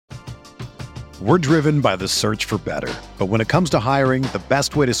We're driven by the search for better. But when it comes to hiring, the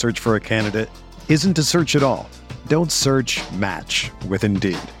best way to search for a candidate isn't to search at all. Don't search, match with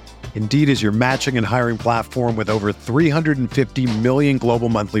Indeed. Indeed is your matching and hiring platform with over 350 million global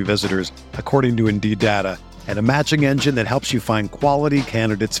monthly visitors, according to Indeed data, and a matching engine that helps you find quality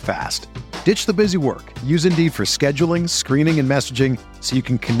candidates fast. Ditch the busy work. Use Indeed for scheduling, screening, and messaging so you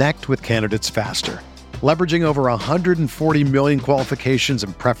can connect with candidates faster. Leveraging over 140 million qualifications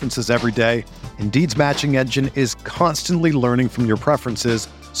and preferences every day, Indeed's matching engine is constantly learning from your preferences,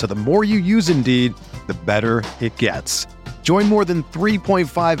 so the more you use Indeed, the better it gets. Join more than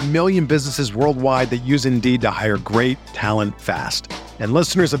 3.5 million businesses worldwide that use Indeed to hire great talent fast. And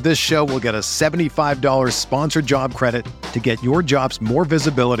listeners of this show will get a $75 sponsored job credit to get your jobs more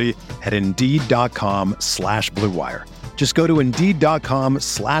visibility at Indeed.com/Blue Wire. Just go to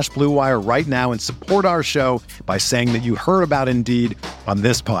Indeed.com/Blue Wire right now and support our show by saying that you heard about Indeed on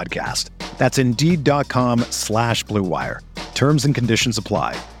this podcast. That's Indeed.com/Blue Wire. Terms and conditions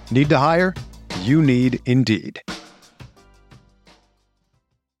apply. Need to hire? You need Indeed.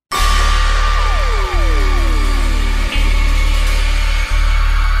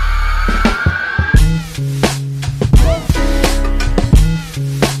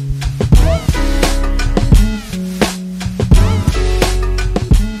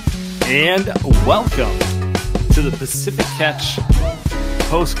 And welcome to the Pacific Catch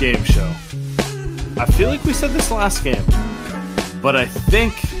Postgame show. I feel like we said this last game, but I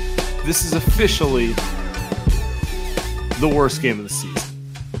think this is officially the worst game of the season.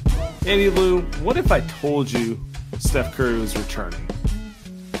 Andy Lou, what if I told you Steph Curry was returning?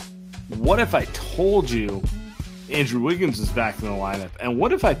 What if I told you Andrew Wiggins was back in the lineup? And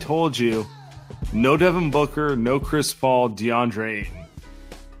what if I told you no Devin Booker, no Chris Paul, DeAndre Ayton?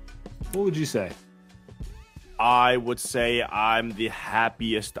 What would you say? I would say I'm the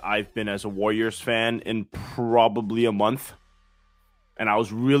happiest I've been as a Warriors fan in probably a month. And I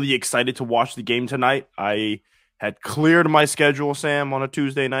was really excited to watch the game tonight. I had cleared my schedule, Sam, on a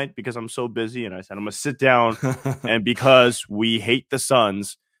Tuesday night because I'm so busy. And I said, I'm going to sit down. And because we hate the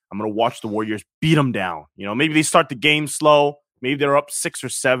Suns, I'm going to watch the Warriors beat them down. You know, maybe they start the game slow. Maybe they're up 6 or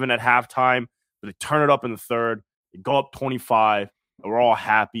 7 at halftime. But they turn it up in the third. They go up 25. We're all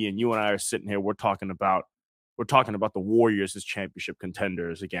happy, and you and I are sitting here. We're talking about the Warriors as championship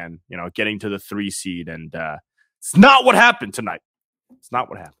contenders again. You know, getting to the 3 seed, and it's not what happened tonight. It's not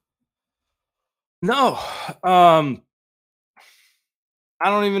what happened. No, I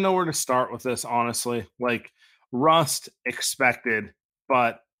don't even know where to start with this. Honestly, like rust expected,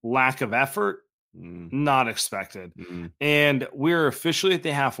 but lack of effort not expected. And we're officially at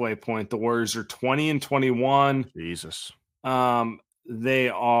the halfway point. The Warriors are 20-21. Jesus. They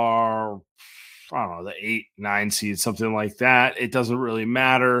are, I don't know, the 8-9 seed, something like that. It doesn't really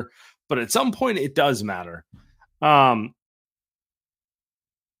matter, but at some point it does matter. Let's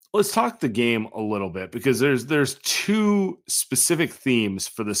talk the game a little bit because there's 2 specific themes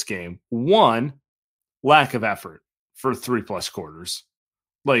for this game. One, lack of effort for 3+ quarters.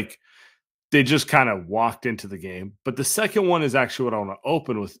 Like they just kind of walked into the game. But the second one is actually what I want to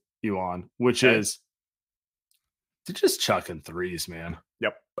open with you on, which is they're just chucking threes, man.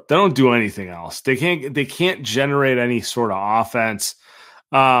 Yep. They don't do anything else. They can't generate any sort of offense.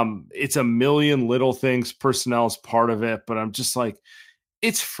 It's a million little things. Personnel's part of it, but I'm just like,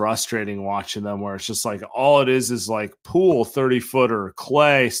 it's frustrating watching them where it's just like all it is like Poole 30-footer,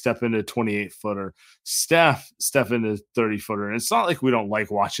 Clay step into 28-footer, Steph step into 30-footer. And it's not like we don't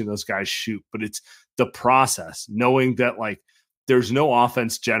like watching those guys shoot, but it's the process, knowing that like there's no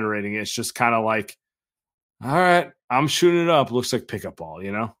offense generating. It's just kind of like, all right, I'm shooting it up. Looks like pickup ball,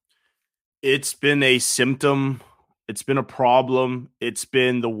 you know? It's been a symptom. It's been a problem. It's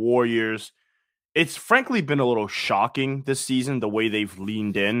been the Warriors. It's frankly been a little shocking this season, the way they've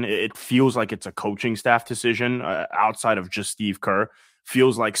leaned in. It feels like it's a coaching staff decision outside of just Steve Kerr.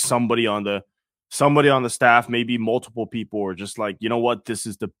 Feels like somebody on the staff, maybe multiple people are just like, you know what, this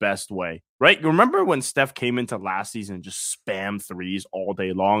is the best way, right? You remember when Steph came into last season and just spammed threes all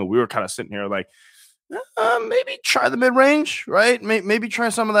day long? And we were kind of sitting here like, maybe try the mid-range, right? Maybe try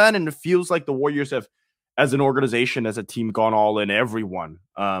some of that. And it feels like the Warriors have, as an organization, as a team, gone all in. Everyone.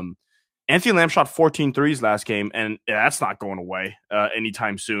 Anthony Lamb shot 14 threes last game, and that's not going away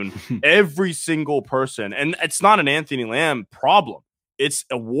anytime soon. Every single person. And it's not an Anthony Lamb problem. It's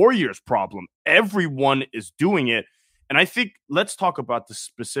a Warriors problem. Everyone is doing it. And I think let's talk about the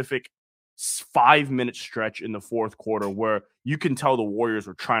specific 5-minute stretch in the fourth quarter where you can tell the Warriors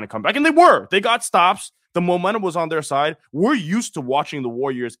were trying to come back. And they were. They got stops. The momentum was on their side. We're used to watching the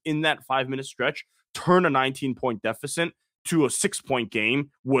Warriors in that 5-minute stretch turn a 19-point deficit to a 6-point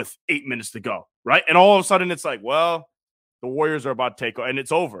game with 8 minutes to go, right? And all of a sudden it's like, well, the Warriors are about to take, and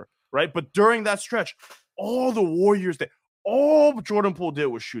it's over, right? But during that stretch, all the Warriors did, all Jordan Poole did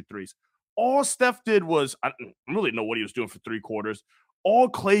was shoot threes. All Steph did was, I don't really know what he was doing for 3 quarters. All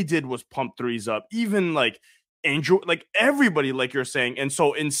Clay did was pump threes up. Even like Andrew, like everybody, like you're saying. And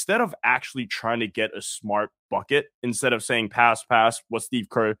so instead of actually trying to get a smart bucket, instead of saying pass, what Steve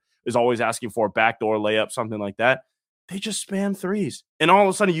Kerr is always asking for, backdoor layup, something like that, they just spam threes. And all of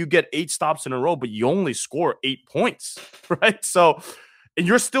a sudden you get 8 stops in a row, but you only score 8 points, right? So, and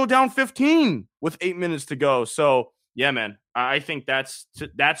you're still down 15 with 8 minutes to go. So, yeah, man, I think that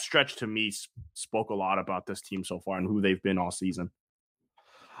stretch to me spoke a lot about this team so far and who they've been all season.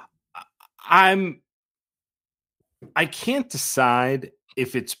 I can't decide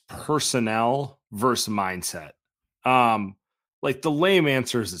if it's personnel versus mindset. Like the lame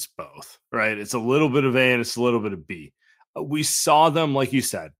answer is it's both, right? It's a little bit of A and it's a little bit of B. We saw them, like you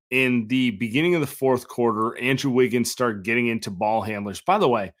said, in the beginning of the fourth quarter. Andrew Wiggins started getting into ball handlers. By the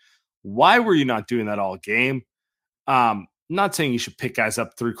way, why were you not doing that all game? Not saying you should pick guys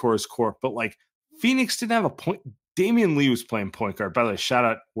up 3/4 court, but like Phoenix didn't have a point. Damian Lee was playing point guard. By the way, shout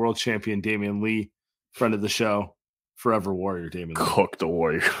out world champion Damian Lee, friend of the show, forever Warrior Damian Lee. Cook the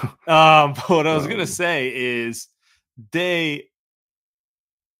Warrior. But what I was going to say is they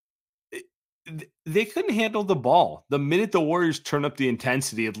couldn't handle the ball. The minute the Warriors turn up the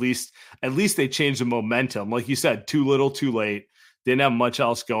intensity, at least they changed the momentum. Like you said, too little, too late. Didn't have much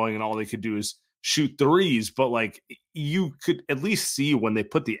else going, and all they could do is shoot threes. But like you could at least see when they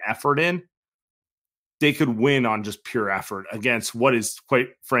put the effort in, they could win on just pure effort against what is quite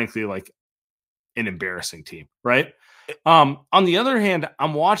frankly like an embarrassing team, right? On the other hand,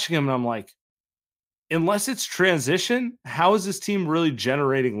 I'm watching him and I'm like, unless it's transition, how is this team really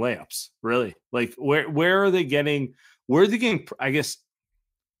generating layups? Really? Like where are they getting, I guess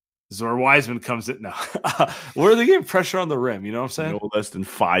this is where Wiseman comes in now. Where are they getting pressure on the rim? You know what I'm saying? No less than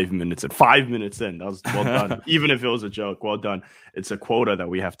 5 minutes. And 5 minutes in, that was well done. Even if it was a joke, well done. It's a quota that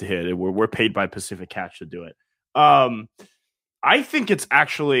we have to hit. We're paid by Pacific Catch to do it. I think it's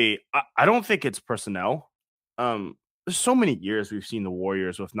actually, I don't think it's personnel. There's so many years we've seen the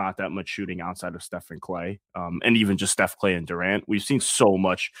Warriors with not that much shooting outside of Steph and Clay, and even just Steph, Clay, and Durant. We've seen so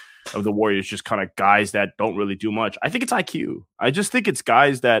much of the Warriors just kind of guys that don't really do much. I think it's IQ. I just think it's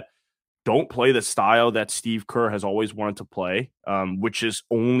guys that don't play the style that Steve Kerr has always wanted to play, which is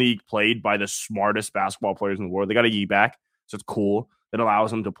only played by the smartest basketball players in the world. They got a Yi back, so it's cool. It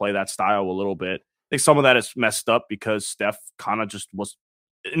allows them to play that style a little bit. I think some of that is messed up because Steph kind of just was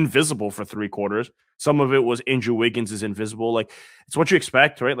invisible for 3 quarters. Some of it was Andrew Wiggins is invisible. Like, it's what you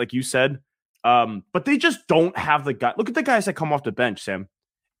expect, right? Like you said. But they just don't have the guy. Look at the guys that come off the bench, Sam.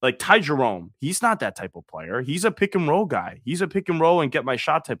 Like Ty Jerome, he's not that type of player. He's a pick and roll guy. He's a pick and roll and get my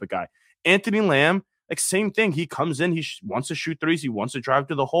shot type of guy. Anthony Lamb, like same thing. He comes in, he wants to shoot threes, he wants to drive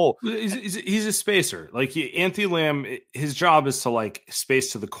to the hole. He's a spacer. Like Anthony Lamb, his job is to like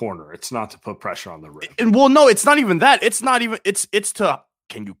space to the corner. It's not to put pressure on the rim. And well, no, it's not even that. It's not even. It's to,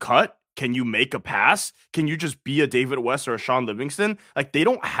 can you cut? Can you make a pass? Can you just be a David West or a Sean Livingston? Like they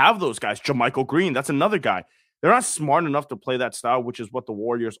don't have those guys. JaMychal Green, that's another guy. They're not smart enough to play that style, which is what the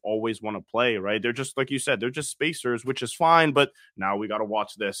Warriors always want to play, right? They're just, like you said, they're just spacers, which is fine. But now we got to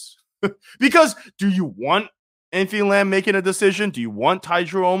watch this. Because do you want Anthony Lamb making a decision? Do you want Ty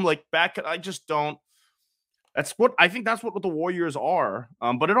Jerome like back? I just don't. That's what the Warriors are.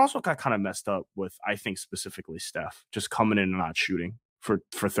 But it also got kind of messed up with, I think, specifically Steph just coming in and not shooting for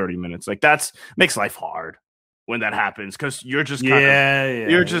 30 minutes. Like that's makes life hard when that happens because you're just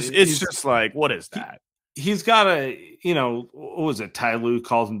it's just like, what is that? He's got to, what was it? Ty Lue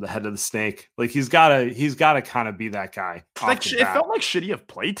calls him the head of the snake. Like he's got to kind of be that guy. Like it felt like should he have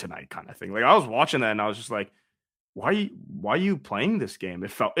played tonight kind of thing. Like I was watching that and I was just like, why are you playing this game?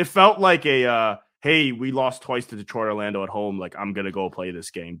 It felt like a hey, we lost twice to Detroit, Orlando at home. Like I'm gonna go play this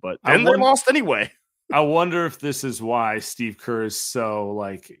game, but then they lost anyway. I wonder if this is why Steve Kerr is so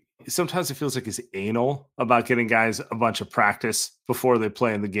like. Sometimes it feels like he's anal about getting guys a bunch of practice before they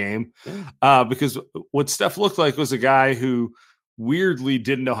play in the game. Because what Steph looked like was a guy who weirdly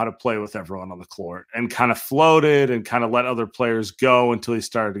didn't know how to play with everyone on the court and kind of floated and kind of let other players go until he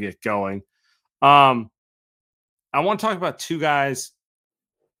started to get going. I want to talk about 2 guys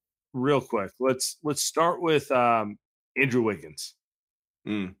real quick. Let's start with Andrew Wiggins.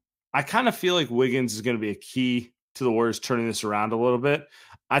 I kind of feel like Wiggins is going to be a key to the Warriors turning this around a little bit.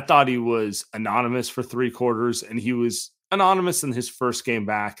 I thought he was anonymous for 3 quarters, and he was anonymous in his first game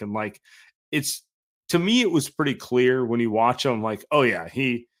back. And like, to me, it was pretty clear when you watch him, like, oh yeah,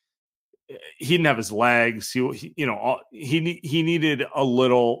 he didn't have his legs. He needed a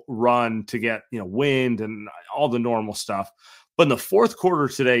little run to get wind and all the normal stuff. But in the fourth quarter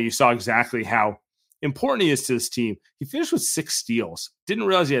today, you saw exactly how important he is to this team. He finished with 6 steals. Didn't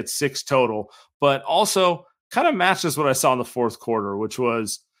realize he had 6 total, but also kind of matches what I saw in the fourth quarter, which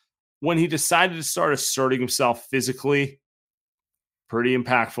was when he decided to start asserting himself physically. Pretty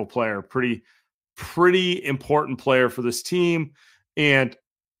impactful player, pretty important player for this team. And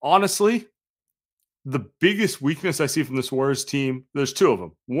honestly, the biggest weakness I see from this Warriors team, there's 2 of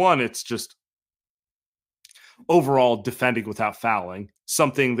them. One, it's just overall defending without fouling,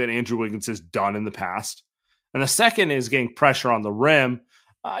 something that Andrew Wiggins has done in the past. And the second is getting pressure on the rim.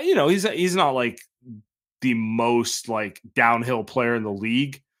 He's not like the most like downhill player in the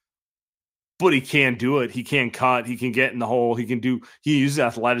league, but he can do it. He can cut. He can get in the hole. He uses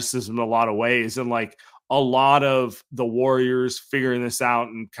athleticism in a lot of ways. And like a lot of the Warriors figuring this out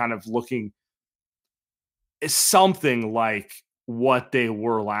and kind of looking is something like what they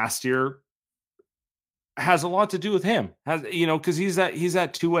were last year has a lot to do with him. Because he's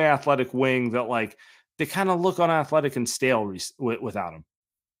that two-way athletic wing that like they kind of look unathletic and stale without him.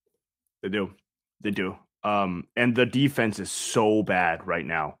 They do. And the defense is so bad right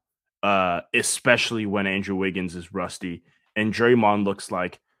now, especially when Andrew Wiggins is rusty and Draymond looks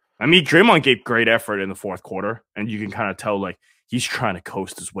like. I mean, Draymond gave great effort in the fourth quarter, and you can kind of tell like he's trying to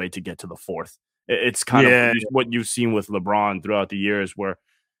coast his way to get to the fourth. It's kind of what you've seen with LeBron throughout the years, where,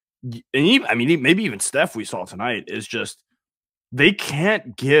 maybe even Steph we saw tonight is just they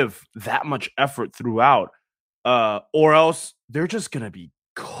can't give that much effort throughout, or else they're just gonna be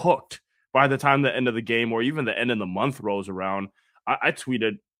cooked by the time the end of the game or even the end of the month rolls around. I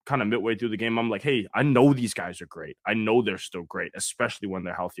tweeted kind of midway through the game, I'm like, hey, I know these guys are great. I know they're still great, especially when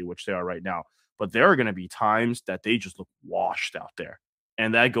they're healthy, which they are right now. But there are going to be times that they just look washed out there.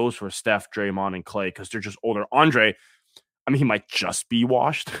 And that goes for Steph, Draymond, and Clay because they're just older. Andre, he might just be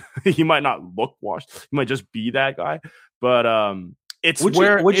washed. He might not look washed. He might just be that guy. But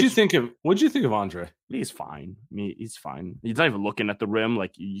what'd you think of Andre? He's fine. He's fine. He's not even looking at the rim.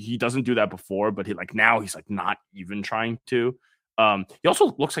 Like he doesn't do that before, but now he's like not even trying to. He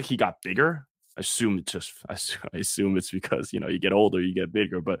also looks like he got bigger. I assume it's because you get older, you get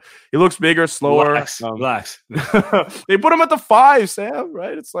bigger. But he looks bigger, slower. Relax. They put him at the 5, Sam.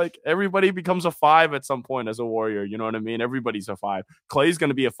 Right? It's like everybody becomes a 5 at some point as a Warrior. You know what I mean? Everybody's a 5. Clay's going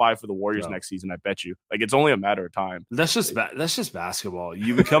to be a 5 for the Warriors next season. I bet you. Like it's only a matter of time. That's just basketball.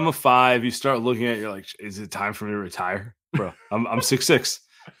 You become a 5. You start looking at it, you're like, is it time for me to retire, bro? I'm 6'6".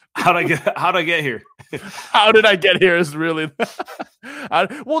 How'd I get here? How did I get here is really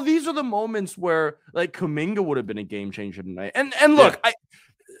well, these are the moments where like Kuminga would have been a game changer tonight. And look,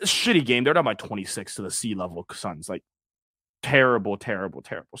 shitty game. They're down by 26 to the sea level Suns. Like terrible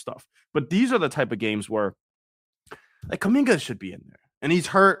stuff. But these are the type of games where like Kuminga should be in there. And he's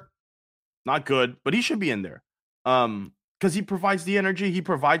hurt. Not good, but he should be in there. Because he provides the energy, he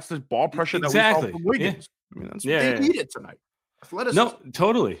provides the ball pressure that we saw from Wiggins. Yeah. That's what they needed tonight. No,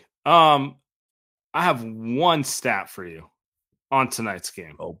 totally. I have one stat for you on tonight's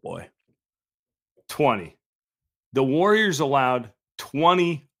game. Oh boy. 20. The Warriors allowed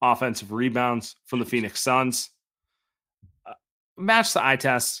 20 offensive rebounds from the Phoenix Suns. Match the eye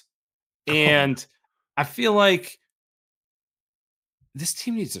test. And I feel like this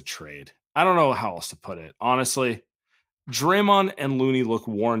team needs a trade. I don't know how else to put it. Honestly, Draymond and Looney look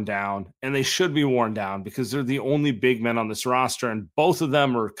worn down, and they should be worn down because they're the only big men on this roster, and both of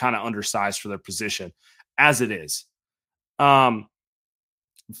them are kind of undersized for their position as it is.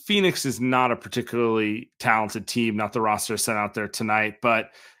 Phoenix is not a particularly talented team, not the roster sent out there tonight, but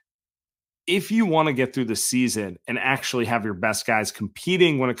if you want to get through the season and actually have your best guys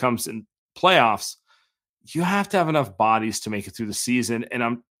competing when it comes in playoffs, you have to have enough bodies to make it through the season, and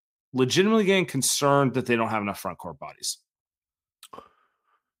I'm legitimately getting concerned that they don't have enough front court bodies.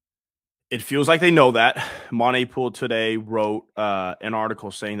 It feels like they know that. Monte Poole today wrote an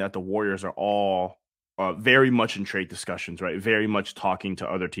article saying that the Warriors are all very much in trade discussions, right? Very much talking to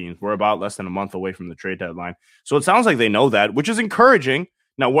other teams. We're about less than a month away from the trade deadline. So it sounds like they know that, which is encouraging.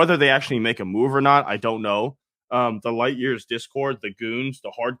 Now, whether they actually make a move or not, I don't know. The Light Years Discord, the goons,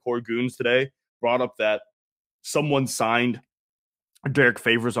 the hardcore goons today brought up that someone signed Derek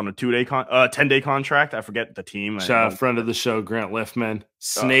Favors on a 10-day contract. I forget the team. Shout out friend of the show, Grant Liffman,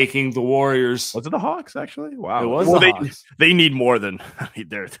 snaking the Warriors. Was it the Hawks, actually? Wow. It was the Hawks. They need more than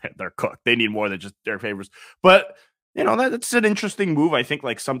they're cooked. They need more than just Derek Favors. But that's an interesting move. I think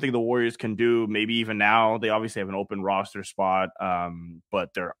like something the Warriors can do. Maybe even now they obviously have an open roster spot, but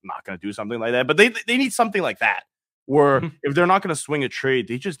they're not going to do something like that. But they need something like that where if they're not going to swing a trade,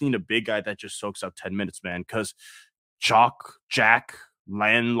 they just need a big guy that just soaks up 10 minutes, man. Because Jack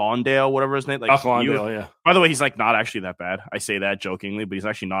Lawndale, whatever his name, like Lawndale, yeah. By the way, he's like not actually that bad. I say that jokingly, but he's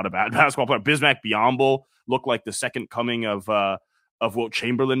actually not a bad basketball player. Bismack Biyombo looked like the second coming of Wilt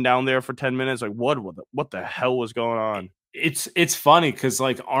Chamberlain down there for 10 minutes. Like what the hell was going on? It's funny because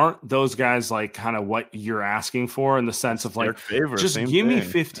like aren't those guys like kind of what you're asking for in the sense of like just give me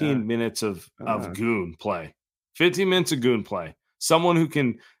 15 minutes of goon play, 15 minutes of goon play, someone who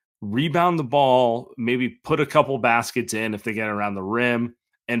can rebound the ball, maybe put a couple baskets in if they get around the rim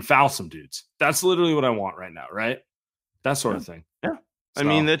and foul some dudes. That's literally what I want right now, right? That sort of thing. Yeah. So. I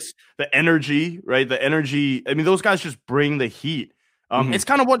mean, that's the energy, right? The energy. I mean, those guys just bring the heat. It's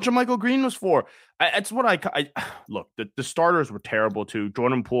kind of what JaMychal Green was for. It's what I look. The starters were terrible too.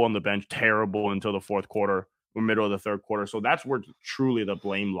 Jordan Poole on the bench, terrible until the fourth quarter or middle of the third quarter. So that's where truly the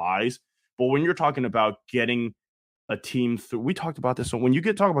blame lies. But when you're talking about getting a team through, we talked about this. So when you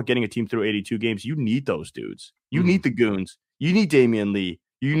talk about getting a team through 82 games, you need those dudes. You need the goons. You need Damian Lee.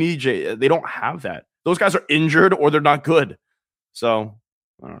 You need Jay. They don't have that. Those guys are injured or they're not good. So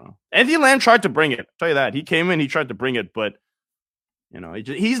I don't know. Anthony Lamb tried to bring it. I'll tell you that. He came in, he tried to bring it, but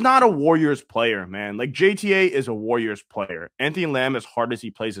he's not a Warriors player, man. Like JTA is a Warriors player. Anthony Lamb, as hard as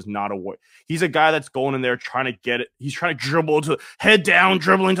he plays, is not a Warrior. He's a guy that's going in there trying to get it. He's trying to dribble to head down,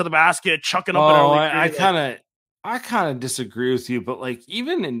 dribbling to the basket, chucking up. I kind of disagree with you, but like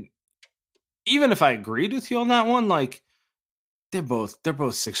even if I agreed with you on that one, like they're both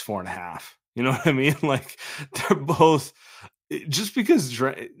 6'4.5". You know what I mean? Like they're both just because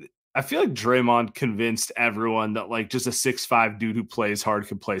I feel like Draymond convinced everyone that like just a 6'5" dude who plays hard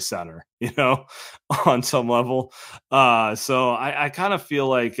can play center, on some level. So I kind of feel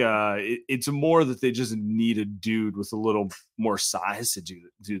like it's more that they just need a dude with a little more size to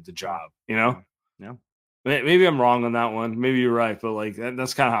do the job, Yeah. Maybe I'm wrong on that one. Maybe you're right, but like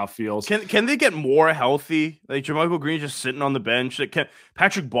that's kind of how it feels. Can they get more healthy? Like JaMychal Green just sitting on the bench. Like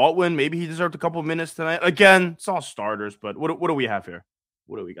Patrick Baldwin, maybe he deserved a couple of minutes tonight. Again, it's all starters, but what do we have here?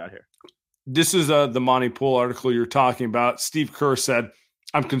 What do we got here? This is the Monty Poole article you're talking about. Steve Kerr said,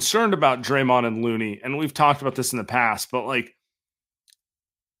 "I'm concerned about Draymond and Looney," and we've talked about this in the past, but like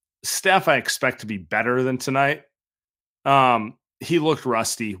Steph, I expect to be better than tonight. He looked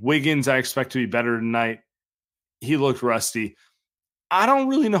rusty. Wiggins, I expect to be better tonight. He looked rusty. I don't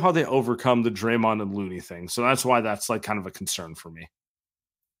really know how they overcome the Draymond and Looney thing. So that's why that's like kind of a concern for me.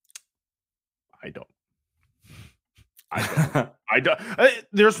 I don't.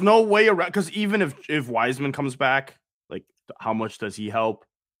 There's no way around, because even if Wiseman comes back, like how much does he help?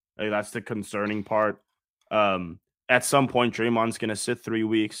 Like, that's the concerning part. At some point, Draymond's going to sit 3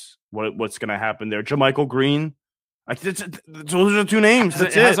 weeks. What's going to happen there? JaMychal Green. Those are the two names.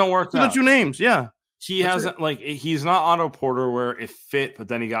 That's it. Hasn't worked out. The two names. Yeah. He hasn't, like, he's not Otto Porter where it fit, but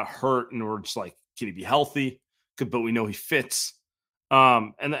then he got hurt and we're just like, can he be healthy? But we know he fits.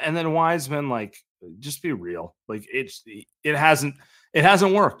 And then Wiseman, like, just be real. Like it hasn't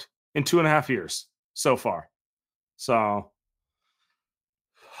worked in 2.5 years so far. So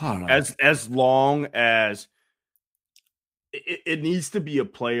I don't know. As long as it needs to be a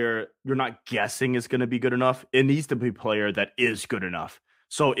player you're not guessing is going to be good enough. It needs to be a player that is good enough.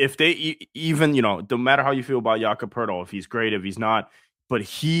 So if they even, no matter how you feel about Jakob Poeltl, if he's great, if he's not, but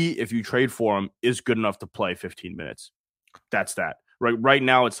if you trade for him, is good enough to play 15 minutes. That's that. Right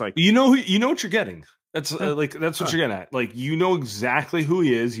now, it's like, you know what you're getting. That's what you're getting at. Like, you know exactly who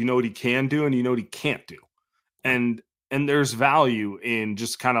he is. You know what he can do, and you know what he can't do. And there's value in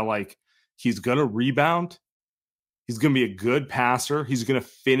just kind of like, he's gonna rebound. He's gonna be a good passer. He's gonna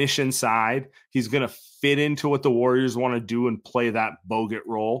finish inside. He's gonna fit into what the Warriors want to do and play that Bogut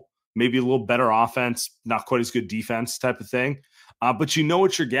role. Maybe a little better offense, not quite as good defense type of thing. But you know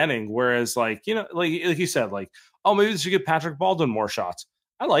what you're getting. Whereas, like you said, like, oh, maybe they should give Patrick Baldwin more shots.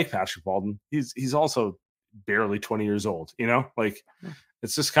 I like Patrick Baldwin. He's also barely 20 years old, Like,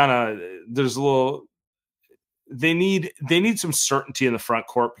 it's just kind of, there's a little, they need some certainty in the front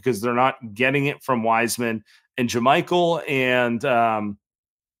court because they're not getting it from Wiseman and JaMychal, and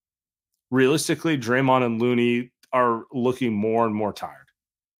realistically, Draymond and Looney are looking more and more tired.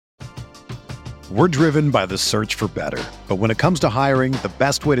 We're driven by the search for better. But when it comes to hiring, the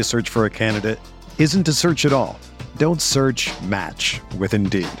best way to search for a candidate isn't to search at all. Don't search, match with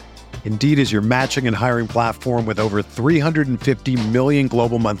Indeed. Indeed is your matching and hiring platform with over 350 million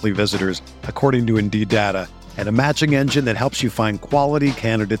global monthly visitors, according to Indeed data, and a matching engine that helps you find quality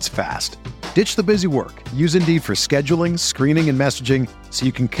candidates fast. Ditch the busy work. Use Indeed for scheduling, screening, and messaging so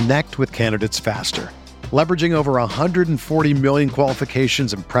you can connect with candidates faster. Leveraging over 140 million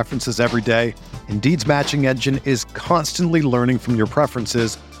qualifications and preferences every day, Indeed's matching engine is constantly learning from your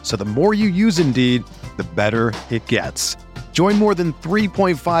preferences, so the more you use Indeed, the better it gets. Join more than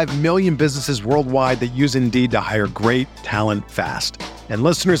 3.5 million businesses worldwide that use Indeed to hire great talent fast. And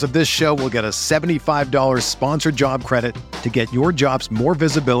listeners of this show will get a $75 sponsored job credit to get your jobs more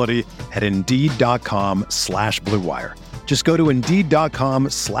visibility at Indeed.com/Blue Wire. Just go to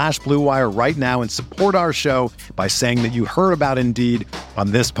Indeed.com/Blue Wire right now and support our show by saying that you heard about Indeed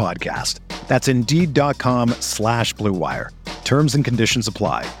on this podcast. That's Indeed.com/Blue Wire. Terms and conditions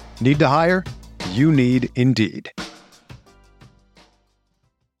apply. Need to hire? You need Indeed.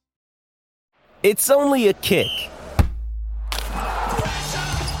 It's only a kick,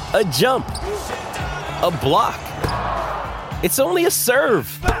 a jump, a block. It's only a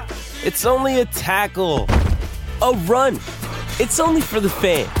serve. It's only a tackle, a run. It's only for the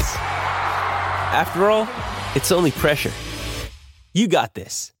fans. After all, it's only pressure. You got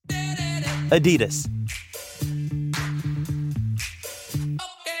this. Adidas.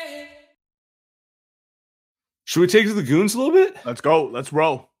 Should we take it to the goons a little bit? Let's go. Let's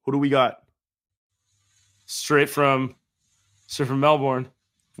roll. Who do we got? Straight from Melbourne.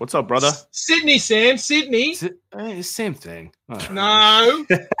 What's up, brother? Sydney, Sam. Sydney. Same thing. No.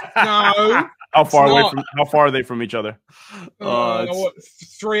 How far are they from each other? What,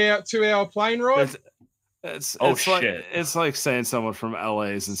 2 hour plane ride? It's shit. It's like saying someone from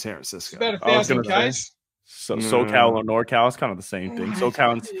LA is in San Francisco. It's about 1,000 Ks. SoCal or NorCal, it's kind of the same thing.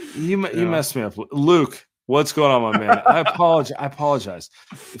 SoCal. You messed me up, Luke. What's going on, my man? I apologize.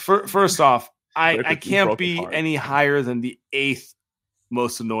 First off, I can't be any higher than the 8th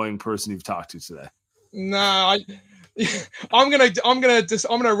most annoying person you've talked to today. No, I'm gonna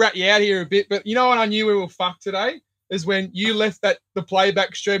rat you out here a bit, but you know what I knew we were fucked today is when you left the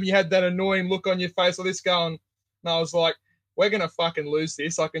playback stream. You had that annoying look on your face, or this going, and I was like, we're gonna fucking lose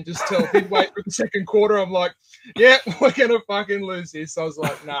this. I can just tell midway through the second quarter. I'm like, yeah, we're gonna fucking lose this. I was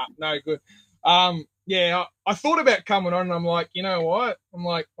like, nah, no good. Yeah, I thought about coming on, and I'm like, you know what?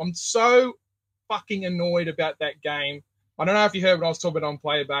 I'm so fucking annoyed about that game. I don't know if you heard what I was talking about on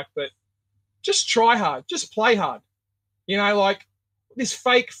playback, but just try hard, just play hard. You know, like this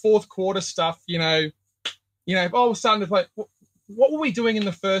fake fourth quarter stuff. We're starting to play. What were we doing in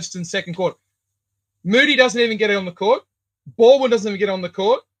the first and second quarter? Moody doesn't even get it on the court. Baldwin doesn't even get on the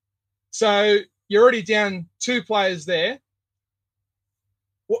court. So you're already down 2 players there.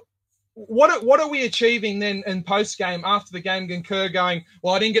 What are we achieving then in post game after the game? Kerr going,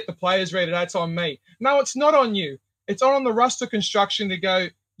 well, I didn't get the players ready. That's on me. No, it's not on you. It's on the roster construction to go,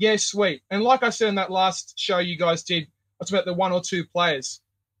 yeah, sweet. And like I said in that last show you guys did, it's about the 1 or 2 players.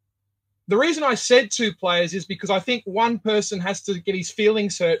 The reason I said 2 players is because I think one person has to get his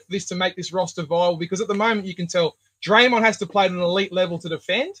feelings hurt for this to make this roster viable, because at the moment you can tell Draymond has to play at an elite level to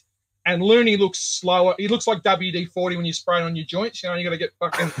defend, and Looney looks slower. He looks like WD-40 when you spray it on your joints. You got to get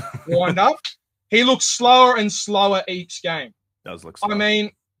fucking wind up. He looks slower and slower each game. Does look slow.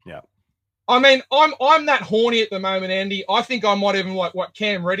 I'm that horny at the moment, Andy. I think I might even like what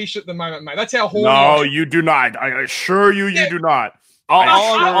Cam Reddish at the moment, mate. That's how horny. No, you do not. I assure you, you do not. All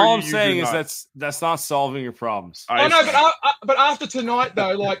I'm saying is that's not solving your problems. I know, but after tonight,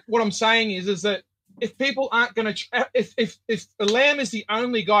 though, like what I'm saying is that if people aren't going to, if Lamb is the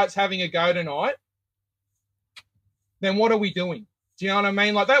only guy that's having a go tonight, then what are we doing? Do you know what I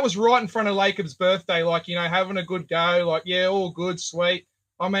mean? Like that was right in front of Lacob's birthday, like, having a good go, like, yeah, all good, sweet.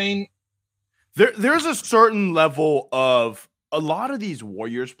 I mean, there's a certain level of a lot of these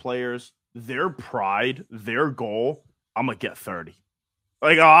Warriors players, their pride, their goal, I'm going to get 30.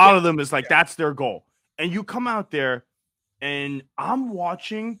 Like a lot of them is like, that's their goal. And you come out there and I'm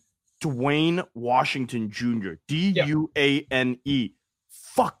watching Dwayne Washington Jr., Duane,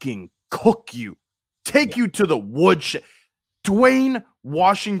 fucking cook you, take you to the woodshed. Dwayne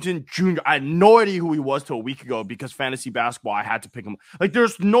Washington Jr., I had no idea who he was till a week ago because fantasy basketball, I had to pick him. Like,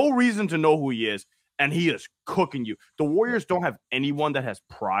 there's no reason to know who he is, and he is cooking you. The Warriors don't have anyone that has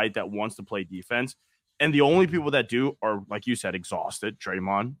pride that wants to play defense, and the only people that do are, like you said, exhausted.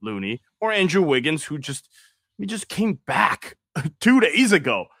 Draymond, Looney, or Andrew Wiggins, who just came back 2 days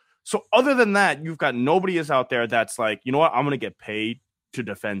ago. So other than that, you've got nobody is out there that's like, you know what, I'm going to get paid to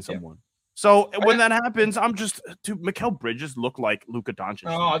defend someone. So when that happens, I'm just, dude, Mikal Bridges looked like Luka Doncic.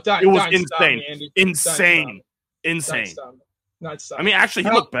 Oh, it was insane. Insane. I mean, actually, he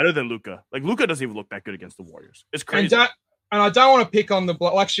looked better than Luka. Like, Luka doesn't even look that good against the Warriors. It's crazy. And I don't want to pick on the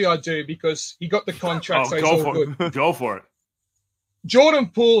block. Well, actually, I do, because he got the contract, so he's all good. Go for it. Jordan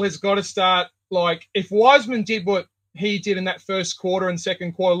Poole has got to start, like, if Wiseman did what he did in that first quarter and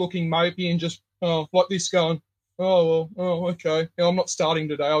second quarter, looking mopey and just Oh, like this going, oh, well, oh, okay. I'm not starting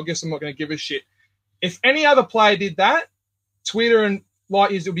today. I guess I'm not going to give a shit. If any other player did that, Twitter and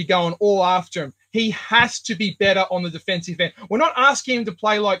light years will be going all after him. He has to be better on the defensive end. We're not asking him to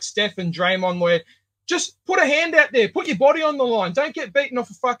play like Steph and Draymond, where just put a hand out there, put your body on the line. Don't get beaten off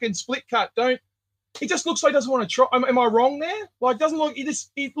a fucking split cut. Don't. He just looks like he doesn't want to try. Am I wrong there? Like, doesn't look.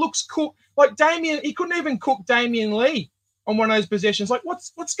 He looks cool. Like Damian, he couldn't even cook Damian Lee on one of those possessions. Like,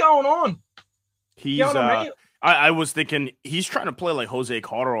 what's going on? He's. You know what I mean? I was thinking he's trying to play like Jose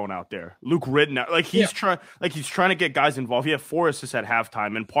Calderon out there, Luke Ridden. Like he's trying to get guys involved. He had 4 assists at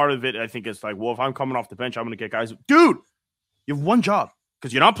halftime, and part of it I think is like, well, if I'm coming off the bench, I'm going to get guys. Dude, you have one job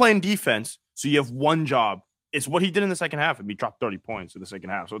because you're not playing defense, so you have one job. It's what he did in the second half, and he dropped 30 points in the second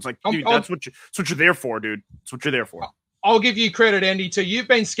half. So it's like, dude, that's what you're there for, dude. That's what you're there for. I'll give you credit, Andy, too. You've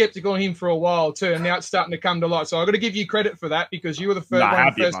been skeptical on him for a while too, and now it's starting to come to light. So I've got to give you credit for that because you were the first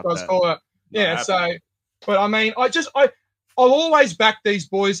guys caller. Yeah, so. But I mean, I'll always back these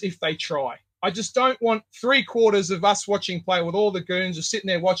boys if they try. I just don't want 3/4 of us watching play with all the goons just sitting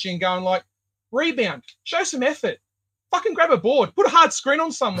there watching, going like, rebound, show some effort, fucking grab a board, put a hard screen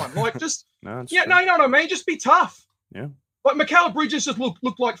on someone, like just you know what I mean. Just be tough. Yeah. Like Mikal Bridges just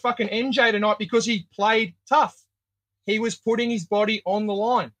looked like fucking MJ tonight because he played tough. He was putting his body on the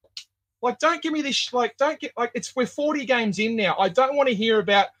line. Like, don't give me this. Like, don't get like we're 40 games in now. I don't want to hear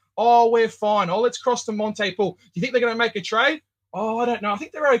about. Oh, we're fine. Oh, let's cross to Monte Pool. Do you think they're going to make a trade? Oh, I don't know. I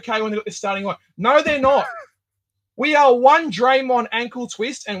think they're okay when they've got the starting line. No, they're not. We are one Draymond ankle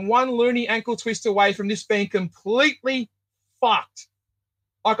twist and one Looney ankle twist away from this being completely fucked.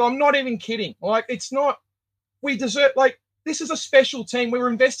 Like, I'm not even kidding. Like, it's not. We deserve. Like, this is a special team. We were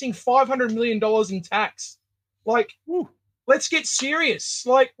investing $500 million in tax. Like, let's get serious.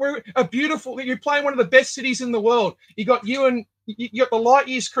 Like, we're a beautiful. You're playing one of the best cities in the world. You got you and. You got the light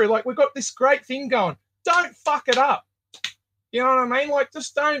years crew. Like, we've got this great thing going. Don't fuck it up. You know what I mean? Like,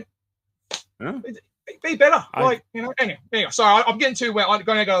 just don't be better. Anyway. Sorry, I'm getting too well. I'm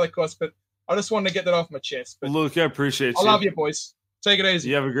going to go to the course, but I just wanted to get that off my chest. But Luke, I appreciate you. I love you, boys. Take it easy.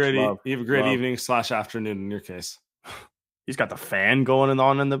 You have a great evening / afternoon in your case. He's got the fan going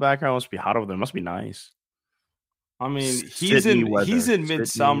on in the background. It must be hot over there. It must be nice. I mean, he's in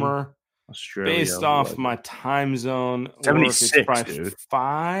midsummer. Australia, based off my time zone. 76, dude.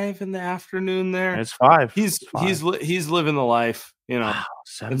 5 in the afternoon there. It's 5. He's living the life. You know, wow,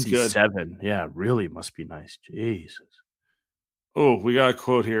 77. Yeah, really must be nice. Jesus. Oh, we got a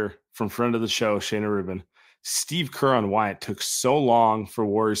quote here from friend of the show, Shayna Rubin. Steve Kerr on Wyatt took so long for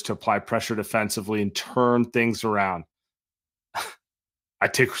Warriors to apply pressure defensively and turn things around. I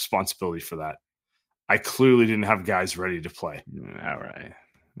take responsibility for that. I clearly didn't have guys ready to play. All right.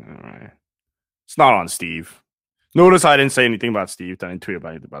 It's not on Steve. Notice I didn't say anything about Steve. I didn't tweet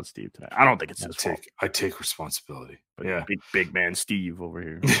about Steve today. I don't think it's his fault. I take responsibility. But yeah, big man Steve over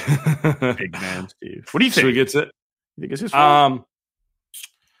here. Big man Steve. What do you think? So he gets it. You think it's his fault?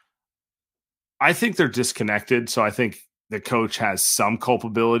 I think they're disconnected. So I think the coach has some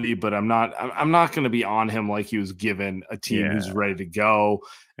culpability, but I'm not going to be on him like he was given a team who's ready to go.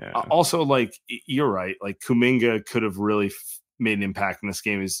 Yeah. Also, like, you're right. Like, Kuminga could have really made an impact in this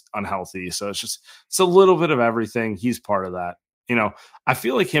game. He's unhealthy. So it's a little bit of everything. He's part of that. You know, I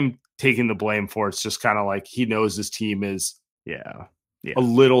feel like him taking the blame for it's just kind of like he knows his team is a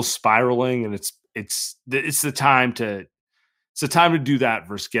little spiraling, and it's the time to do that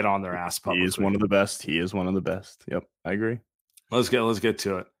versus get on their ass publicly. He is one of the best. Yep, I agree. Let's get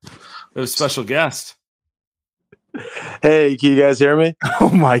to it. There's a special guest. Hey, can you guys hear me? Oh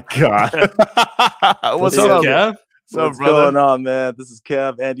my God. What's up, Kev? What's going on, man? This is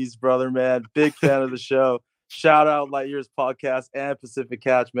Kev, Andy's brother, man. Big fan of the show. Shout out Light Years Podcast and Pacific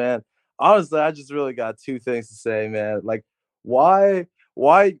Catch, man. Honestly, I just really got 2 things to say, man. Like, why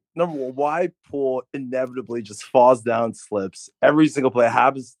number one, why Poole inevitably just falls down, slips every single play,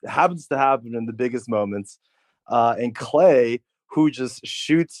 happens to happen in the biggest moments. And Clay, who just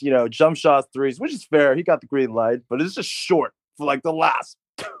shoots, jump shots, threes, which is fair. He got the green light, but it's just short for like the last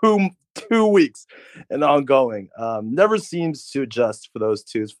two weeks and ongoing. Never seems to adjust for those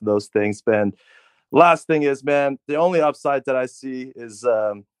things. And last thing is, man, the only upside that I see is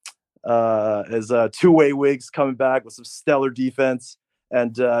two-way Wiggs coming back with some stellar defense,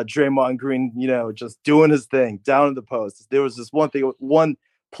 and Draymond Green, just doing his thing down in the post. There was this one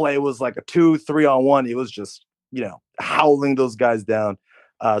play was like a 2-3-on-1. He was just, howling those guys down.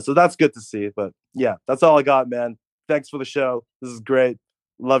 So that's good to see. But yeah, that's all I got, man. Thanks for the show. This is great.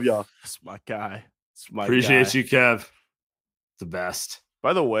 Love y'all. That's my guy. Appreciate you, Kev. The best.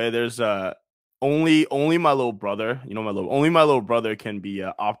 By the way, there's only my little brother, only my little brother can be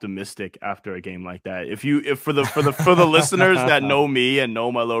optimistic after a game like that. If for the listeners that know me and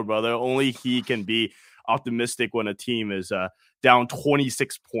know my little brother, only he can be optimistic when a team is down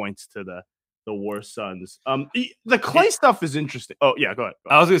 26 points to the War Suns. The Clay stuff is interesting. Oh yeah, go ahead.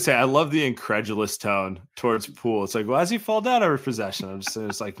 I was gonna say I love the incredulous tone towards Poole. It's like, why does he fall down every possession?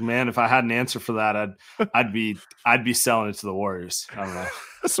 It's like, man, if I had an answer for that, I'd be selling it to the Warriors. I don't know.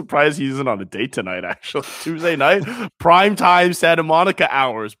 Surprised he isn't on a date tonight. Actually, Tuesday night, prime time Santa Monica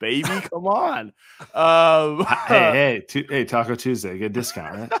hours, baby. Come on. Hey, Taco Tuesday, good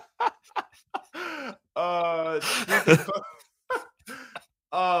discount, right?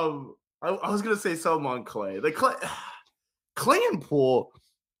 I was gonna say something on Clay. Like Clay and Poole,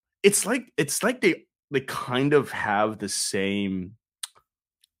 it's like they kind of have the same,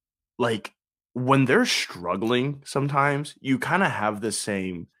 like when they're struggling, sometimes you kind of have the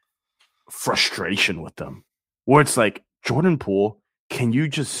same frustration with them. Where it's like, Jordan Poole, can you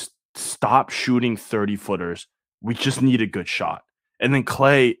just stop shooting 30-footers? We just need a good shot. And then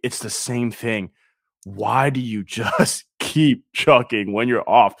Clay, it's the same thing. Why do you just keep chucking when you're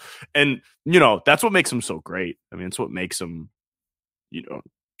off? And, that's what makes them so great. I mean, it's what makes them,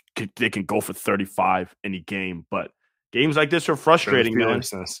 they can go for 35 any game. But games like this are frustrating, man.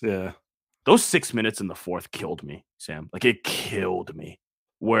 Yeah. Those 6 minutes in the fourth killed me, Sam. Like, it killed me.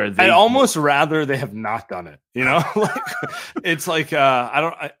 Where I'd almost rather they have not done it, like, it's like,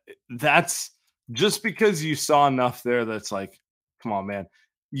 that's just because you saw enough there. That's like, come on, man,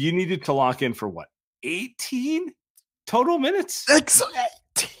 you needed to lock in for what? 18 total minutes.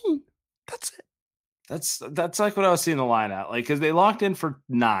 18. That's it. That's like what I was seeing the line at, like, because they locked in for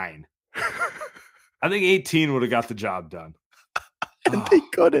 9. I think 18 would have got the job done. And they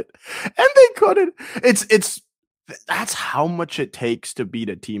couldn't. It's that's how much it takes to beat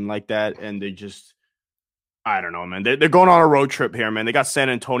a team like that. And they just, I don't know, man. They're going on a road trip here, man. They got San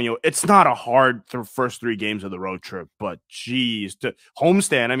Antonio. It's not a hard first 3 games of the road trip, but geez, to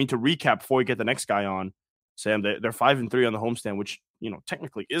homestand. I mean, to recap before we get the next guy on, Sam, they're 5-3 on the homestand, which,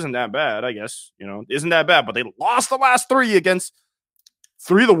 technically isn't that bad, I guess. Isn't that bad, but they lost the last 3 against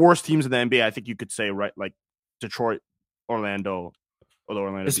 3 of the worst teams in the NBA. I think you could say, right, like Detroit, Orlando.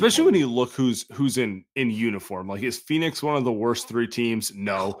 Especially when you look who's in uniform. Like, is Phoenix one of the worst 3 teams?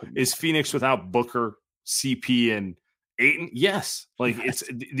 No. Is Phoenix without Booker, CP, and Ayton? Yes. Like,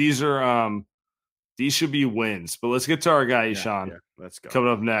 these should be wins. But let's get to our guy, Ishan. Yeah, let's go.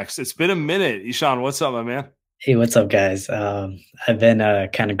 Coming up next. It's been a minute. Ishan, what's up, my man? Hey, what's up, guys? I've been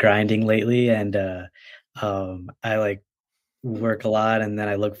kind of grinding lately, and I like work a lot, and then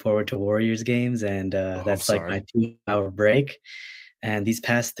I look forward to Warriors games, and that's like my 2-hour break. And these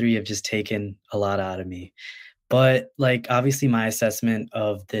past 3 have just taken a lot out of me. But like, obviously my assessment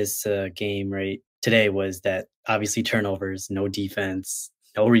of this game right today was that obviously turnovers, no defense,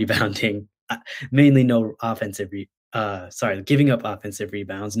 no rebounding, mainly no giving up offensive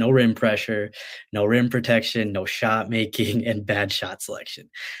rebounds, no rim pressure, no rim protection, no shot making, and bad shot selection.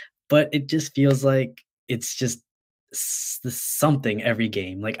 But it just feels like it's just something every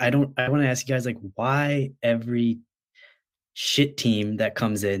game. Like, I want to ask you guys, like, why every shit team that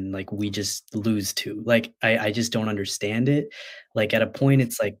comes in, like, we just lose to? Like, I just don't understand it. Like, at a point,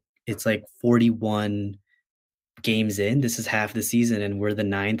 it's like 41 games in. This is half the season, and we're the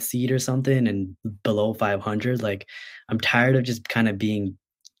 9th seed or something, and below 500. Like, I'm tired of just kind of being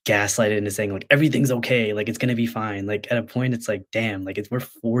gaslighted into saying, like, everything's okay, like, it's gonna be fine. Like, at a point, it's like, damn, like, we're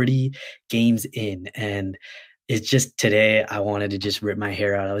 40 games in, and it's just today I wanted to just rip my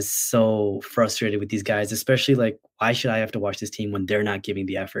hair out. I was so frustrated with these guys, especially like, why should I have to watch this team when they're not giving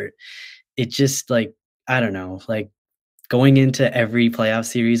the effort? It just, like, I don't know, like, going into every playoff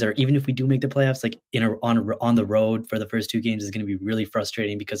series, or even if we do make the playoffs, like on the road for the first 2 games, is going to be really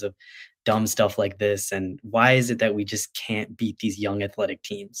frustrating because of dumb stuff like this. And why is it that we just can't beat these young athletic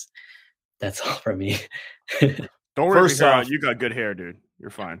teams? That's all for me. Don't worry, you got good hair, dude. You're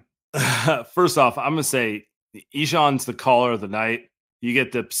fine. First off, I'm gonna say Ishan's the caller of the night. You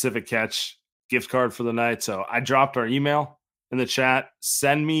get the Pacific Catch gift card for the night. So I dropped our email in the chat.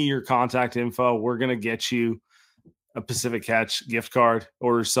 Send me your contact info. We're going to get you a Pacific Catch gift card.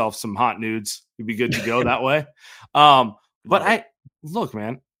 Order yourself some hot nudes. You'd be good to go that way. But look,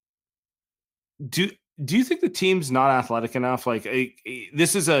 man, do you think the team's not athletic enough? Like,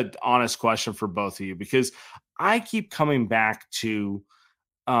 this is an honest question for both of you, because I keep coming back to,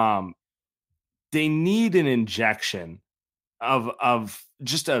 they need an injection of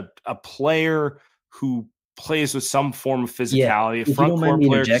just a player who plays with some form of physicality. Yeah, if you don't mind me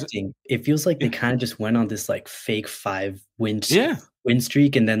interjecting, it feels like they kind of just went on this like fake 5-win win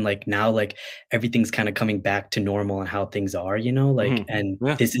streak, and then like now like everything's kind of coming back to normal and how things are, like and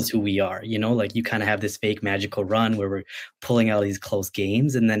this is who we are, like you kind of have this fake magical run where we're pulling out these close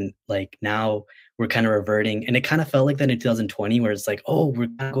games, and then like now we're kind of reverting, and it kind of felt like that in 2020 where it's like, oh, we're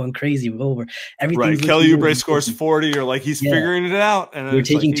not going crazy, everything's right. Kelly Oubre scores 40, you're like, he's figuring it out, and we're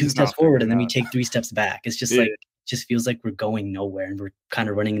taking 2 steps forward and then we take 3 steps back. It's just like just feels like we're going nowhere and we're kind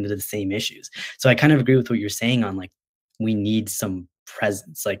of running into the same issues. So I kind of agree with what you're saying on like we need some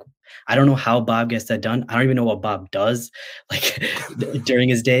presence. Like I don't know how Bob gets that done. I don't even know what Bob does like during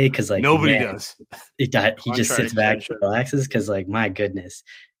his day, because like nobody does. He just sits back and relaxes, because like my goodness,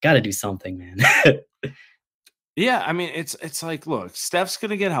 got to do something, man. Yeah, I mean it's like, look, Steph's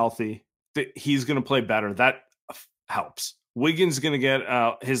gonna get healthy. He's gonna play better. That helps. Wiggins gonna get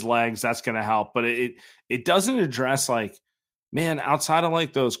his legs. That's gonna help. But it doesn't address like, man, outside of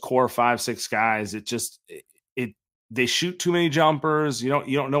like those core 5-6 guys, they shoot too many jumpers. You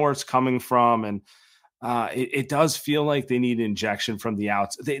don't know where it's coming from, and it does feel like they need injection from the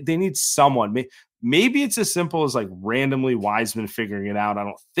outs. They need someone. Maybe it's as simple as like randomly Wiseman figuring it out. I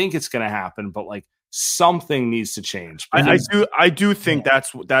don't think it's going to happen, but like something needs to change. I do think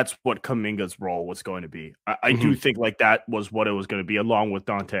that's what Kuminga's role was going to be. I do think like that was what it was going to be, along with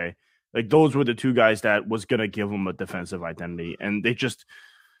Dante. Like those were the two guys that was going to give him a defensive identity, and they just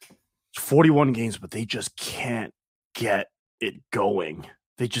 41 games, but they just can't get it going.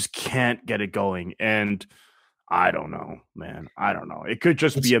 They just can't get it going. And I don't know, man. I don't know. It could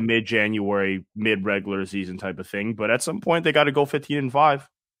just be a mid-January, mid-regular season type of thing. But at some point, they got to go 15-5.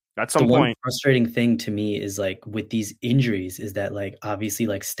 At some point. One frustrating thing to me is like with these injuries is that like obviously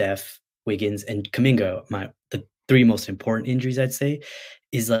like Steph, Wiggins, and Kuminga, the 3 most important injuries I'd say,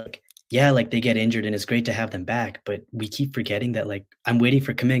 is like, yeah, like they get injured and it's great to have them back, but we keep forgetting that like I'm waiting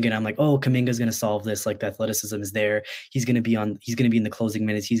for Kuminga and I'm like, oh, Kuminga's gonna solve this. Like the athleticism is there. He's gonna be in the closing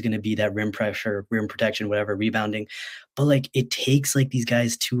minutes. He's gonna be that rim pressure, rim protection, whatever, rebounding. But like it takes like these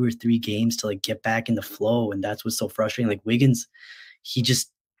guys 2 or 3 games to like get back in the flow, and that's what's so frustrating. Like Wiggins, he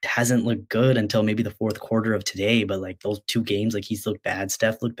just hasn't looked good until maybe the 4th quarter of today, but like those 2 games, like he's looked bad.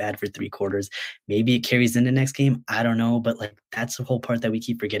 Steph looked bad for 3 quarters. Maybe it carries into next game, I don't know, but like that's the whole part that we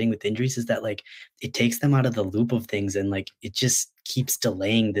keep forgetting with injuries, is that like it takes them out of the loop of things, and like it just keeps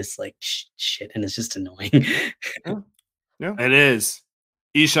delaying this like shit, and it's just annoying. Yeah, it is.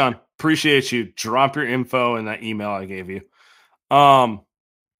 Ishan, appreciate you. Drop your info in that email I gave you.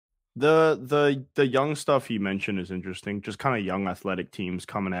 The young stuff you mentioned is interesting. Just kind of young athletic teams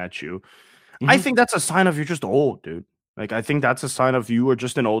coming at you. I think that's a sign of you're just old, dude. Like I think that's a sign of you are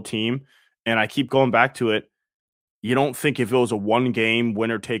just an old team. And I keep going back to it. You don't think if it was a 1-game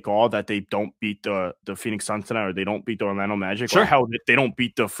winner take all that they don't beat the Phoenix Suns tonight, or they don't beat the Orlando Magic, or hell, they don't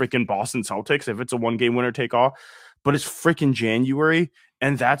beat the freaking Boston Celtics if it's a 1-game winner take all. But it's freaking January,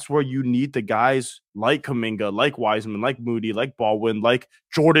 and that's where you need the guys like Kuminga, like Wiseman, like Moody, like Baldwin, like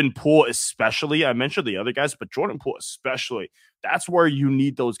Jordan Poole especially. I mentioned the other guys, but Jordan Poole especially. That's where you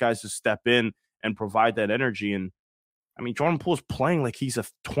need those guys to step in and provide that energy. And I mean, Jordan Poole's playing like he's a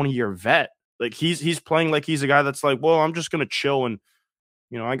 20-year vet. Like he's playing like he's a guy that's like, well, I'm just gonna chill and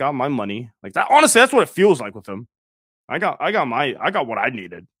I got my money. Like that. Honestly, that's what it feels like with him. I got what I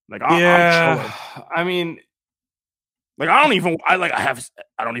needed. Like I'm chilling. I mean, like I don't even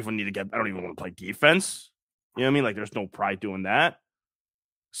need to I don't even want to play defense. You know what I mean? Like there's no pride doing that.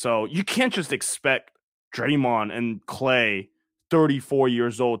 So you can't just expect Draymond and Clay, 34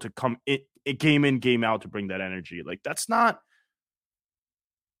 years old, to come in game in, game out to bring that energy. Like it's not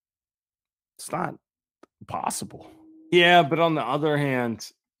possible. Yeah, but on the other hand,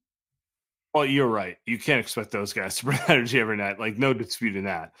 well, you're right. You can't expect those guys to bring energy every night. Like no disputing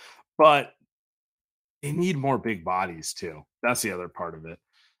that. But they need more big bodies too. That's the other part of it.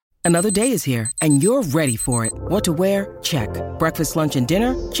 Another day is here and you're ready for it. What to wear? Check. Breakfast, lunch, and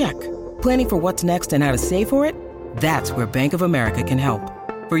dinner? Check. Planning for what's next and how to save for it? That's where Bank of America can help.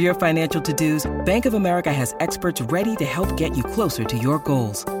 For your financial to-dos, Bank of America has experts ready to help get you closer to your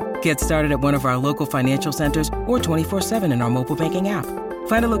goals. Get started at one of our local financial centers or 24/7 in our mobile banking app.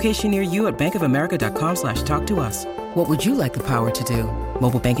 Find a location near you at bankofamerica.com/talktous. What would you like the power to do?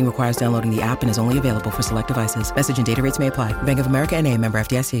 Mobile banking requires downloading the app and is only available for select devices. Message and data rates may apply. Bank of America NA, member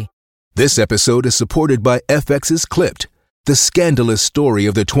FDIC. This episode is supported by FX's Clipped, the scandalous story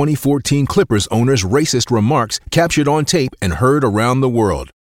of the 2014 Clippers owner's racist remarks captured on tape and heard around the world.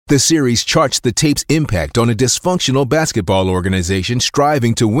 The series charts the tape's impact on a dysfunctional basketball organization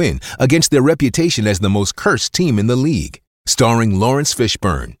striving to win against their reputation as the most cursed team in the league. Starring Lawrence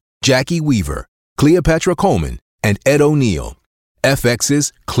Fishburne, Jackie Weaver, Cleopatra Coleman, and Ed O'Neill.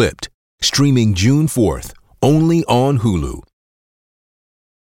 FX's Clipped, streaming June 4th, only on Hulu.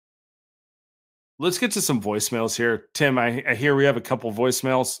 let's get to some voicemails here. Tim, I hear we have a couple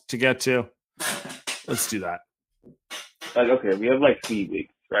voicemails to get to. Let's do that. Okay, we have like 3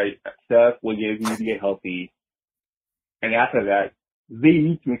 weeks, right? Steph, you need to get healthy. And after that, they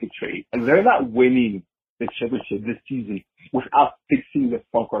need to make a trade. And they're not winning the championship this season without fixing the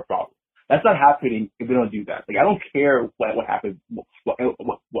front court problem. That's not happening if they don't do that. Like, I don't care what happens, what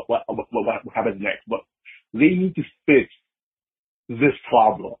happens next, but they need to fix this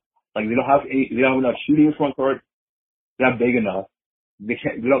problem. Like, they don't have enough shooting in front court. They're not big enough. They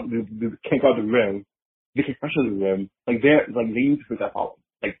can't guard the rim. They can pressure the rim. They need to fix that problem.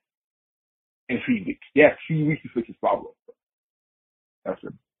 Like, in 3 weeks. Yeah, 3 weeks to fix this problem. That's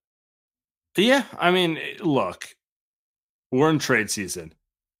it. Yeah, I mean, look, we're in trade season.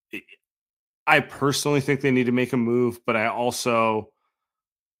 I personally think they need to make a move, but I also,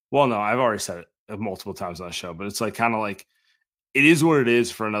 well, no, I've already said it multiple times on the show, but it's like kind of like it is what it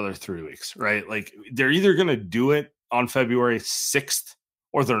is for another 3 weeks, right? Like they're either going to do it on February 6th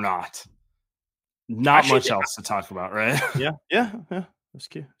or they're not. Not much else to talk about, right? Yeah. Let's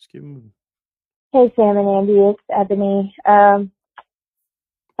keep moving. Hey, Sam and Andy, it's Ebony. A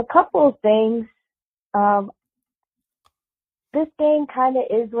couple of things. This game kind of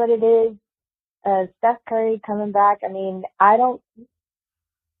is what it is. Steph Curry coming back. I mean,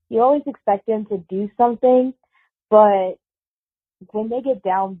 you always expect him to do something, but when they get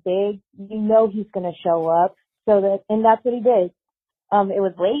down big, you know he's going to show up. And that's what he did. It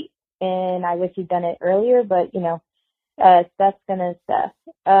was late, and I wish he'd done it earlier, but Steph's gonna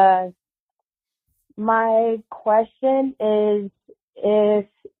Steph. My question is, if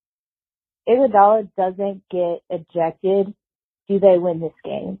Iguodala doesn't get ejected, do they win this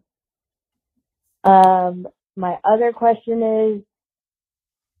game? My other question is,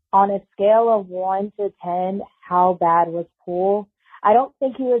 on a scale of 1 to 10, how bad was Poole? I don't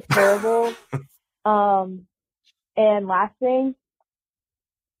think he was terrible. And last thing,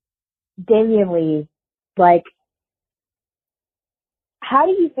 Damian Lee, like, how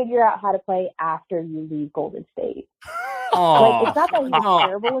do you figure out how to play after you leave Golden State? Like, it's not that he was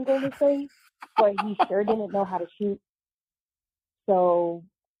terrible in Golden State, but he sure didn't know how to shoot. So,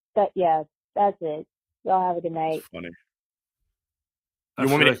 that's it. Y'all have a good night. Funny. You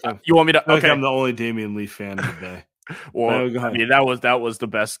want me to? Okay, I'm the only Damian Lee fan today. Well, I mean, that was the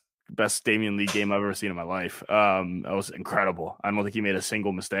best Damian Lee game I've ever seen in my life. That was incredible. I don't think he made a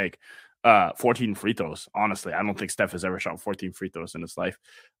single mistake. 14 free throws. Honestly, I don't think Steph has ever shot 14 free throws in his life.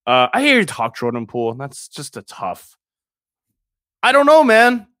 I hear you talk Jordan Poole. That's just a tough. I don't know,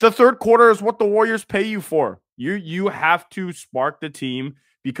 man. The third quarter is what the Warriors pay you for. You have to spark the team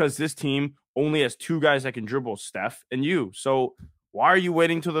because this team only has 2 guys that can dribble, Steph and you. So why are you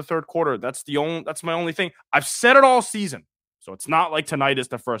waiting till the third quarter? That's my only thing. I've said it all season. So it's not like tonight is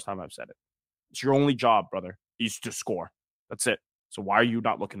the first time I've said it. It's your only job, brother, is to score. That's it. So why are you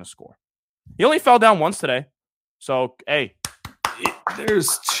not looking to score? He only fell down once today. So, hey.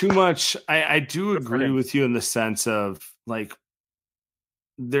 There's too much. I do agree with you in the sense of, like,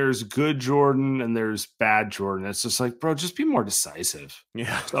 there's good Jordan and there's bad Jordan. It's just like, bro, just be more decisive.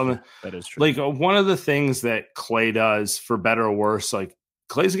 Yeah, that is true. Like, one of the things that Clay does, for better or worse, like,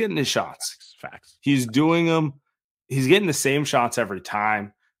 Clay's getting his shots. Facts. He's doing them. He's getting the same shots every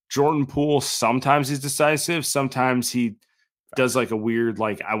time. Jordan Poole, sometimes he's decisive. Sometimes he does like a weird,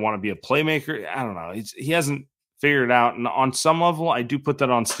 like, I want to be a playmaker. I don't know. He hasn't figured it out. And on some level, I do put that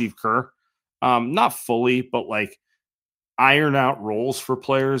on Steve Kerr. Not fully, but like iron out roles for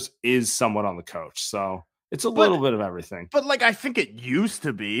players is somewhat on the coach. So it's a little bit of everything. But like, I think it used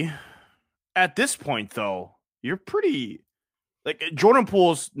to be. At this point, though, you're pretty like Jordan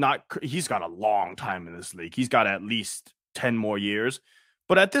Poole's not. He's got a long time in this league. He's got at least 10 more years.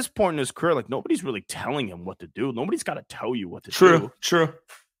 But at this point in his career, like, nobody's really telling him what to do. Nobody's got to tell you what to do. True.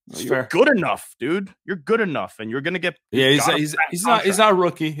 You're good enough, dude. You're good enough, and you're gonna get. Yeah, he's not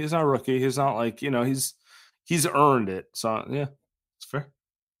rookie. He's not rookie. He's not like, he's earned it. So yeah, it's fair.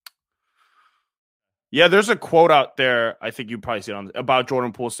 Yeah, there's a quote out there. I think you probably see it about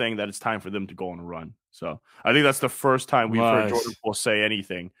Jordan Poole saying that it's time for them to go on a run. So I think that's the first time we've heard Jordan Poole say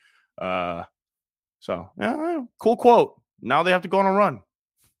anything. So yeah, cool quote. Now they have to go on a run.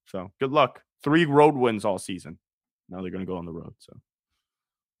 So good luck. 3 road wins all season. Now they're going to go on the road. So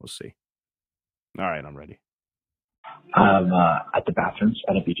we'll see. All right, I'm ready. I'm at the bathrooms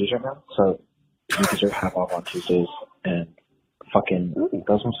at a beaches right now. So beaches are half off on Tuesdays, and fucking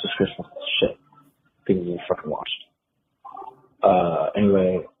those ones disgraceful shit. Things we fucking watched.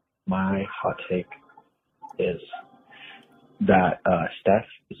 Anyway, my hot take is that Steph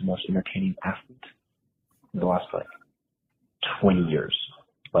is the most entertaining athlete in the last 20 years.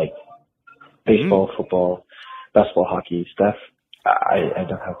 Like, baseball, football, basketball, hockey. Steph, I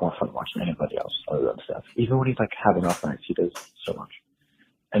don't have more fun watching anybody else other than Steph. Even when he's like having off nights, he does so much.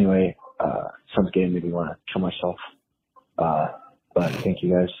 Anyway, Suns game made me want to kill myself. But thank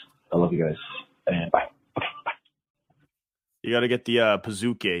you guys. I love you guys. And bye. Okay, bye. You got to get the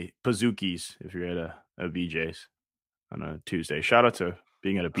Pazookies if you're at a BJ's on a Tuesday. Shout out to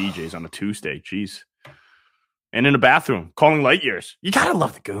being at a BJ's on a Tuesday. Jeez. And in a bathroom, calling light years. You got to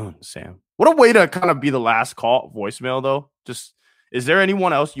love the goons, Sam. What a way to kind of be the last call voicemail, though. Just, is there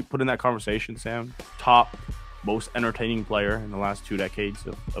anyone else you put in that conversation, Sam? Top, most entertaining player in the last 2 decades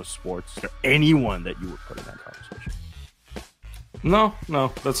of sports? Is there anyone that you would put in that conversation? No,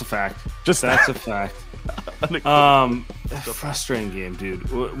 that's a fact. Just that's a fact. Frustrating game, dude.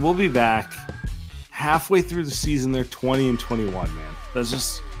 We'll be back halfway through the season. They're 20-21, man. That's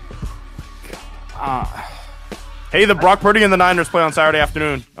just. Hey, the Brock Purdy and the Niners play on Saturday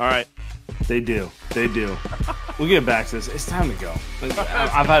afternoon. All right. They do. We'll get back to this. It's time to go.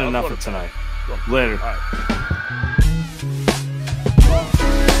 I've had enough for tonight. Later. All right.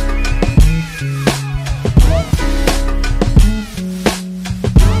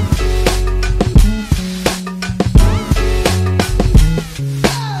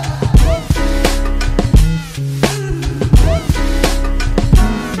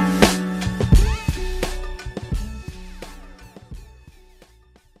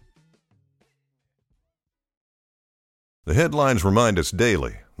 The headlines remind us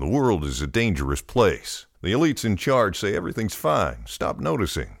daily, the world is a dangerous place. The elites in charge say everything's fine, stop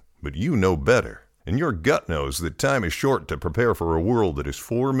noticing. But you know better. And your gut knows that time is short to prepare for a world that is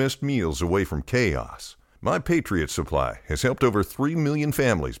 4 missed meals away from chaos. My Patriot Supply has helped over 3 million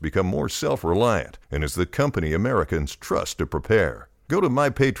families become more self-reliant and is the company Americans trust to prepare. Go to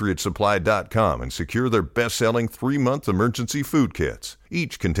MyPatriotSupply.com and secure their best-selling 3-month emergency food kits.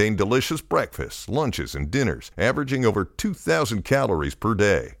 Each contain delicious breakfasts, lunches, and dinners, averaging over 2,000 calories per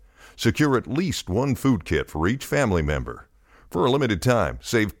day. Secure at least 1 food kit for each family member. For a limited time,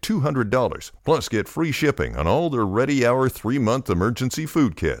 save $200, plus get free shipping on all their Ready Hour 3-month emergency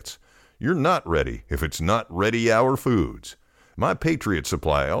food kits. You're not ready if it's not Ready Hour Foods. My Patriot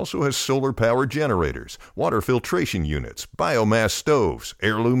Supply also has solar power generators, water filtration units, biomass stoves,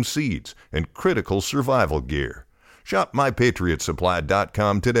 heirloom seeds, and critical survival gear. Shop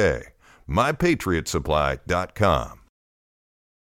MyPatriotSupply.com today. MyPatriotSupply.com.